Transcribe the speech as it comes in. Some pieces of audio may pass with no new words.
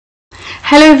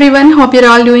Hello everyone, hope you're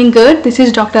all doing good. This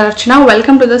is Dr.Archana.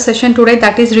 Welcome to the session today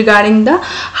that is regarding the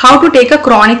how to take a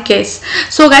chronic case.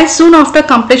 So guys, soon after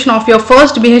completion of your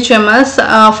first BHMS,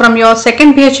 from your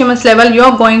second BHMS level, you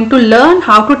are going to learn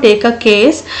how to take a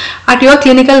case at your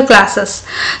clinical classes.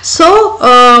 So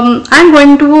I'm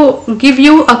going to give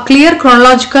you a clear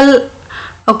chronological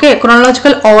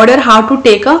order how to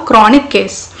take a chronic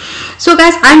case. So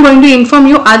guys, I'm going to inform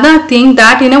you other thing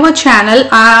that in our channel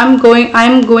I'm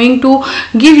going to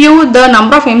give you the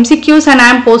number of MCQs and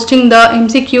I'm posting the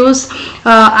MCQs.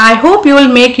 I hope you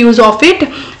will make use of it.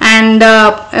 And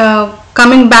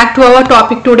coming back to our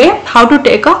topic today, how to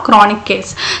take a chronic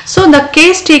case. So the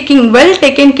case taking, well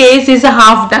taken case is a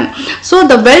half done. So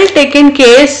the well taken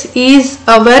case is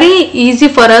very easy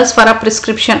for us for a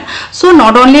prescription. So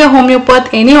not only a homeopath,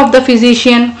 any of the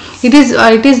physician, it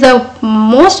is the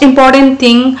most important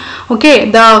thing. Okay,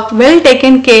 the well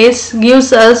taken case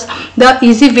gives us the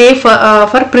easy way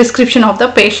for prescription of the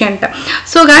patient.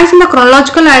 So guys, in the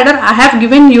chronological order I have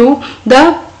given you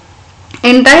the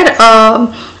entire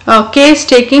case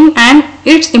taking and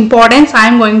its importance I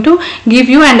am going to give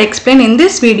you and explain in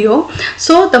this video.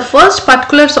 So the first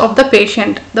particulars of the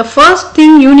patient, the first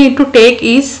thing you need to take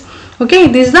is, okay,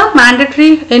 this is the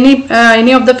mandatory,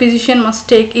 any of the physician must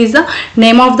take is the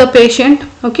name of the patient,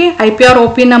 okay, IP or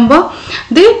OP number,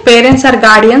 the parents or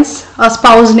guardians, a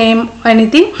spouse name,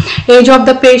 anything, age of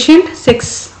the patient,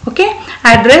 sex, okay,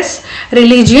 address,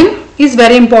 religion is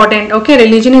very important, okay,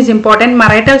 religion is important,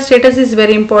 marital status is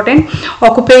very important,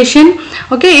 occupation,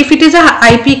 okay. If it is a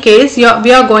IP case, we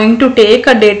are going to take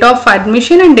a date of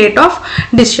admission and date of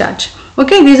discharge,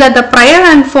 okay. These are the prior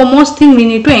and foremost thing we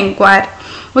need to inquire.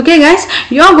 Okay guys,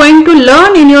 you are going to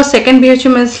learn in your second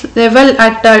BHMS level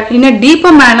in a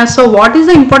deeper manner. So what is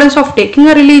the importance of taking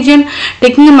a religion,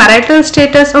 taking a marital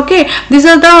status, okay. These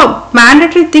are the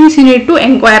mandatory things you need to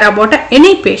inquire about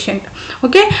any patient.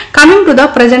 Okay, coming to the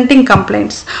presenting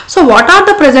complaints. So what are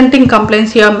the presenting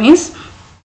complaints here means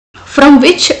from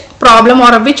which problem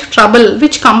or which trouble,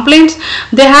 which complaints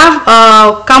they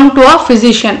have come to a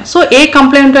physician. So a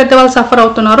complaint that they will suffer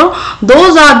avutunnaro,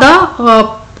 those are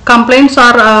the complaints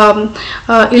or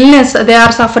illness they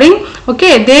are suffering,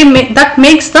 okay. That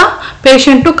makes the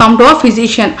patient to come to a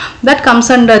physician, that comes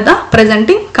under the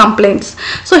presenting complaints.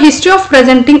 So history of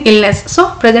presenting illness,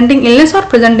 so presenting illness or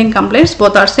presenting complaints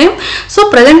both are same. So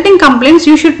presenting complaints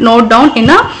you should note down in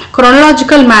a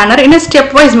chronological manner, in a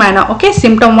stepwise manner, okay.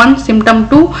 Symptom 1, symptom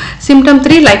 2, symptom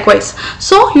 3 likewise.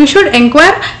 So you should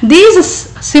inquire these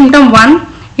symptom 1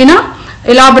 in a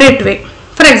elaborate way.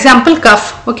 For example,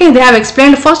 cough, okay, they have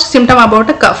explained first symptom about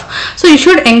a cough. So you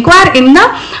should inquire in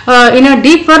a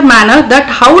deeper manner that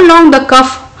how long the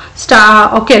cough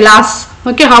lasts,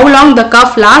 okay, how long the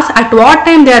cough lasts, at what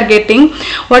time they are getting,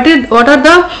 what are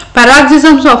the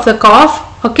paroxysms of the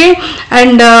cough, okay,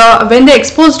 and when they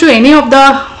exposed to any of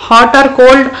the hot or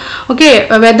cold, okay,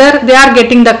 whether they are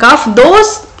getting the cough,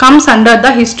 those comes under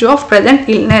the history of present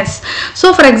illness.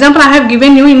 So for example, I have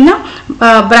given you in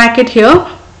a bracket here,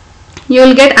 you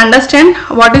will understand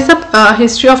what is the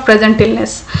history of present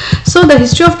illness. So the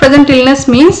history of present illness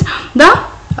means the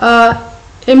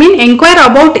inquire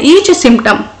about each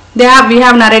symptom we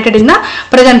have narrated in the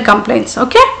present complaints,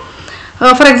 okay.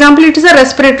 For example, it is a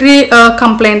respiratory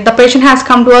complaint. The patient has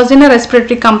come to us in a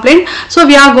respiratory complaint. So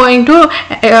we are going to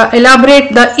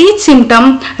elaborate each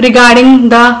symptom regarding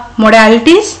the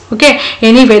modalities, okay,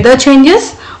 any weather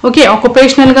changes, okay.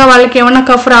 ఆక్యుపేషనల్గా వాళ్ళకి ఏమైనా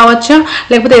cough రావచ్చా,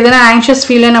 లేకపోతే ఏదైనా anxious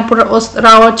feel అయినప్పుడు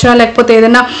రావచ్చా, లేకపోతే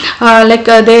ఏదైనా like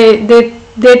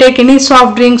they take any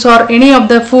soft drinks or any of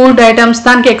the food items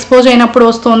దానికి ఎక్స్పోజ్ అయినప్పుడు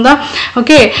వస్తుందా,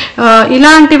 ఓకే.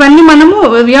 ఇలాంటివన్నీ మనము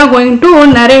we are going to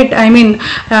narrate,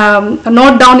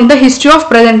 note down in the history of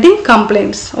presenting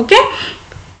complaints, okay.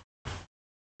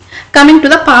 Coming to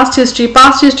the past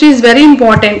history is very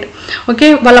important, okay.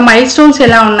 వాళ్ళ mile stones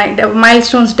ఎలా ఉన్నాయి,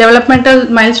 developmental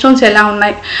mile stones ఎలా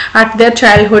ఉన్నాయి at there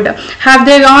childhood, have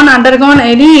they undergone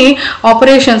any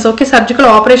operations, okay, surgical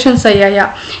operations అయ్యాయా,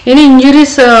 any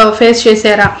injuries face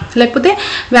చేశారా, లేకపోతే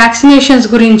vaccinations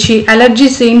గురించి,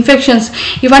 allergies, infections,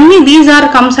 ఇవన్నీ these are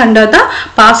comes under the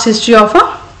past history of a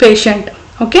patient,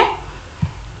 okay.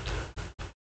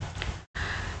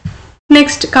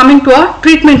 Next coming to a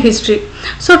treatment history.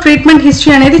 So treatment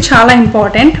history అనేది చాలా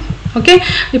important, okay.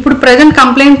 ఇప్పుడు present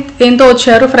complaint ఏంతో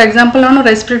వచ్చారు, ఫర్ ఎగ్జాంపుల్ మనం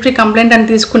రెస్పిరేటరీ కంప్లైంట్ అని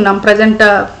తీసుకున్నాం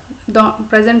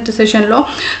ప్రజెంట్ సెషన్లో.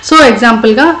 సో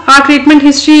ఎగ్జాంపుల్గా ఆ ట్రీట్మెంట్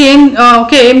హిస్టరీ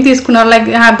ఏం తీసుకున్నారు, like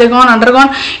have they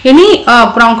undergone any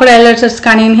bronchodilators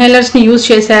కానీ ఇన్హేలర్స్ని యూజ్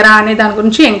చేశారా అనే దాని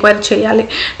గురించి ఎంక్వైరీ చేయాలి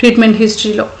ట్రీట్మెంట్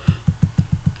హిస్టరీలో.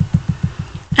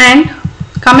 And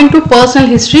coming to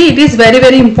personal history, it is very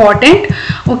very important,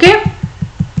 okay.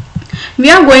 we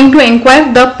are going to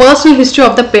inquire the personal history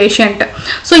of the patient.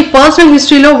 So in personal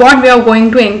history lo what we are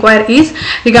going to inquire is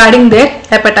regarding their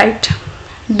appetite,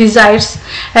 desires,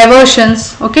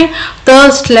 aversions, okay,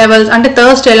 thirst levels, and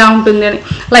thirst ela untundi ani,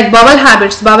 like bowel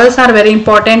habits. Bowels are very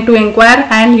important to inquire,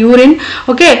 and urine,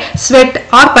 okay, sweat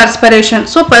or perspiration.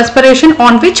 So perspiration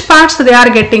on which parts they are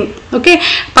getting, okay,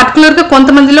 particular గా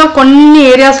కొంతమందిలో కొన్ని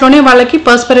areas లోనే వాళ్ళకి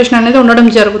perspiration అనేది ఉండడం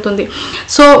జరుగుతుంది.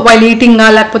 So while eating,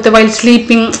 లేకపోతే while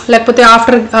sleeping, లేకపోతే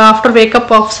after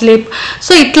wake up of sleep.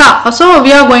 So ఇట్లా, so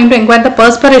we are going to enquire the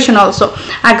perspiration also,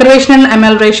 aggravation and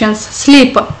అమల్రేషన్స్,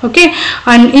 sleep, okay,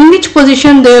 and in which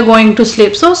position they are going to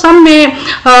sleep. So some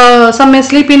may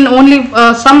sleep in only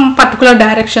some particular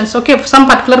directions, okay, some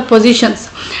particular positions.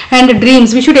 And dreams,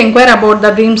 we should inquire about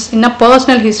the dreams in a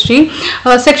personal history.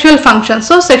 Sexual functions,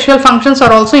 so sexual functions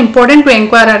are also important to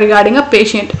inquire regarding a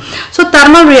patient. So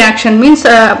thermal reaction means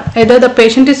either the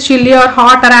patient is chilly or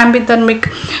hot or ambithermic.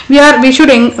 We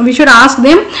should ask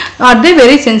them, are they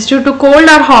very sensitive to cold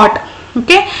or hot?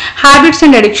 Okay, habits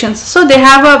and addictions, so they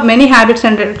have many habits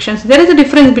and addictions. There is a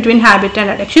difference between habit and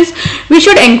addictions. We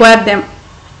should inquire them.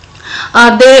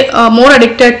 Are they more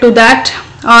addicted to that,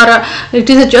 or it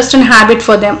is just an habit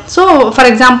for them? So for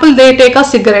example, they take a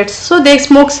cigarettes, so they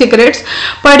smoke cigarettes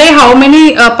per day. How many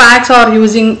packs are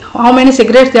using, how many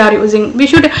cigarettes they are using? We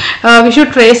should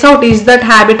trace out, is that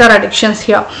habit or addictions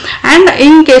here. And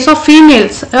in case of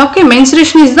females, okay,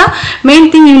 menstruation is the main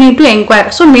thing you need to inquire.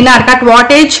 So menarche, at what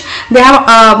age they have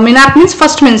menarche means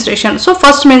first menstruation. So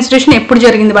first menstruation eppudu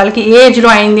jarigindi valaki, A age లో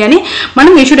అయింది అని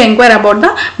మనం we should inquire about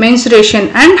the menstruation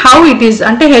and how it is,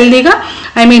 అంటే హెల్దీగా,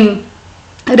 I mean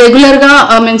regular గా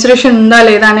menstruation ఉందా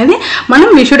లేదా అనేది మనం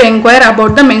we should inquire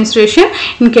about the menstruation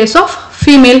in case of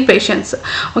female patients.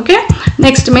 Okay,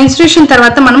 next menstruation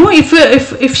తర్వాత మనము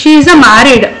if she is a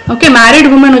married, okay, married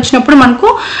woman వచ్చినప్పుడు మనకు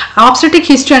obstetric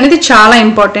history అనేది చాలా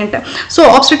ఇంపార్టెంట్. సో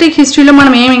obstetric historyలో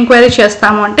మనం ఏం ఎంక్వైరీ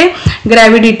చేస్తాము అంటే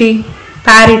gravidity,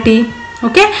 parity,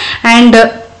 okay, and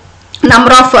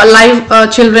number of live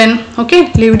children, okay,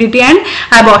 lividity and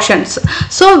abortions.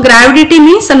 So gravidity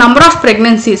means the number of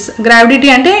pregnancies. Gravidity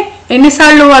అంటే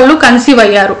ఎన్నిసార్లు వాళ్ళు కన్సీవ్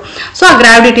అయ్యారు. సో ఆ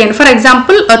గ్రావిడిటీ అండి, ఫర్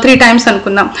ఎగ్జాంపుల్ 3 times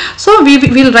అనుకుందాం. So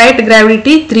will write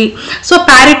గ్రావిడిటీ 3. So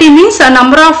parity means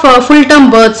number of full term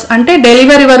births, అంటే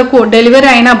delivery వరకు, delivery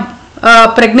అయిన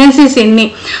ప్రెగ్నెన్సీస్ ఎన్ని.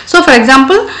 సో ఫర్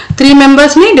ఎగ్జాంపుల్ 3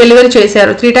 మెంబర్స్ని డెలివరీ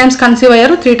చేశారు, 3 times కన్సీవ్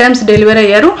అయ్యారు, 3 times డెలివరీ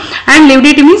అయ్యారు. And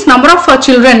లివిడిటీ means number of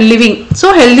children living. So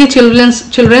healthy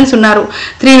children's ఉన్నారు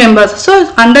 3 members. So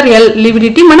under L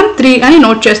లివిడిటీ మనం 3 అని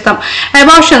నోట్ చేస్తాం.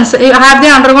 Abortions, have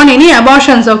they undergone any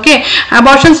abortions, okay,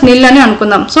 abortions నిల్ అని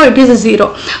అనుకుందాం. So it is 0.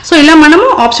 సో ఇలా మనము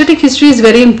obstetric history is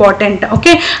very important.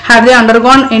 Okay, have they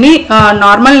undergone any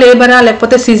normal లేబరా,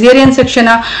 లేకపోతే caesarean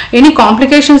సెక్షనా, any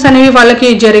complications అనేవి వాళ్ళకి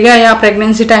జరిగాయా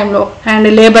ప్రెగ్నెన్సీ టైంలో అండ్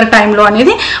లేబర్ టైంలో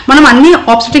అనేది మనం అన్ని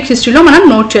ఆబ్స్టెటిక్ హిస్టరీలో మనం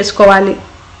నోట్ చేసుకోవాలి.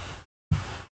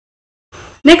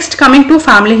 Next coming to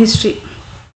family history.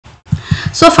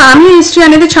 So family history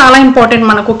అనేది చాలా ఇంపార్టెంట్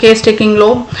మనకు కేస్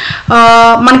టేకింగ్లో.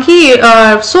 మనకి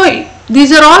so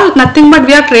these are all nothing but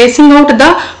we are tracing out the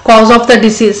cause of the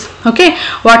disease. Okay,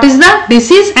 what is the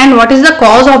disease and what is the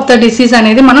cause of the disease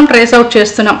అనేది మనం trace out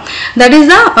చేస్తున్నాం. That is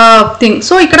the thing.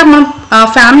 So ఇక్కడ మనం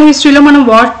family హిస్టరీలో మనం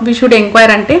what we should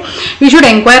enquire అంటే we should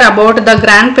enquire about the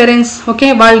grand parents. Okay,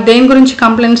 వాళ్ళు దేని గురించి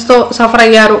కంప్లైంట్స్తో సఫర్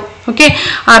అయ్యారు, okay,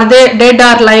 are they dead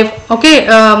or alive, okay,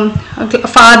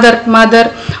 father, mother,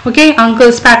 okay,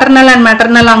 uncles, paternal and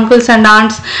maternal uncles and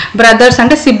aunts, brothers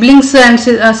అంటే siblings and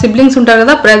siblings ఉంటారు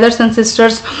కదా, brothers and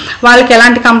sisters, వాళ్ళకి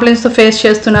ఎలాంటి complaints తో ఫేస్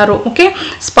చేస్తున్నారు. Okay,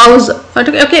 spouse,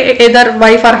 okay, either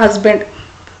wife or husband.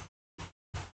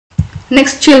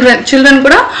 Next children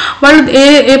కూడా వాళ్ళు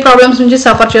ఏ problems నుంచి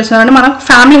సఫర్ చేస్తున్నారు అంటే మనకు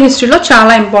ఫ్యామిలీ హిస్టరీలో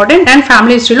చాలా ఇంపార్టెంట్. అండ్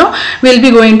ఫ్యామిలీ హిస్టరీలో will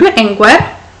be going to enquire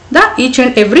the each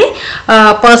and every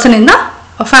person in the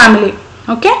family.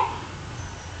 Okay,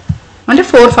 అంటే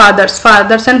 4 fathers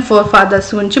and 4 fathers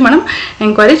గురించి మనం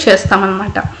ఎంక్వైరీ చేస్తాం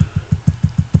అన్నమాట.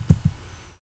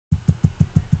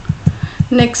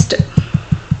 నెక్స్ట్,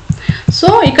 సో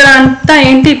ఇక్కడ అంతా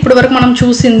ఏంటి ఇప్పటి వరకు మనం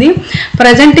చూసింది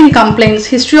presenting complaints,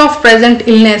 history of present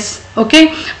illness, okay,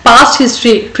 past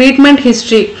history, treatment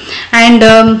history and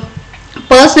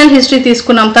personal history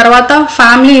తీసుకున్నాం. తర్వాత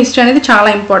ఫ్యామిలీ హిస్టరీ అనేది చాలా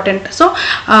ఇంపార్టెంట్. సో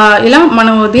ఇలా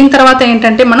మనం దీని తర్వాత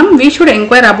ఏంటంటే మనం we should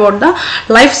enquire about the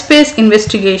life space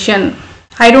investigation.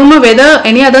 I don't know whether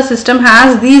any other system has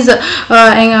these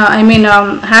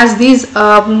has these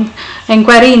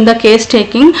inquiry in the case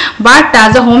taking, but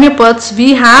as a homeopaths we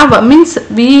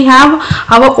have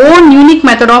our own unique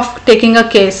method of taking a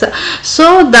case. So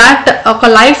that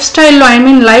lifestyle lo,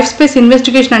 life space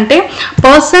investigation ante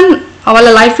person వాళ్ళ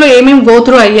లైఫ్లో ఏమేమి go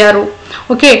through అయ్యారు.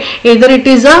 Okay, either it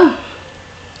is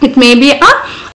it may be a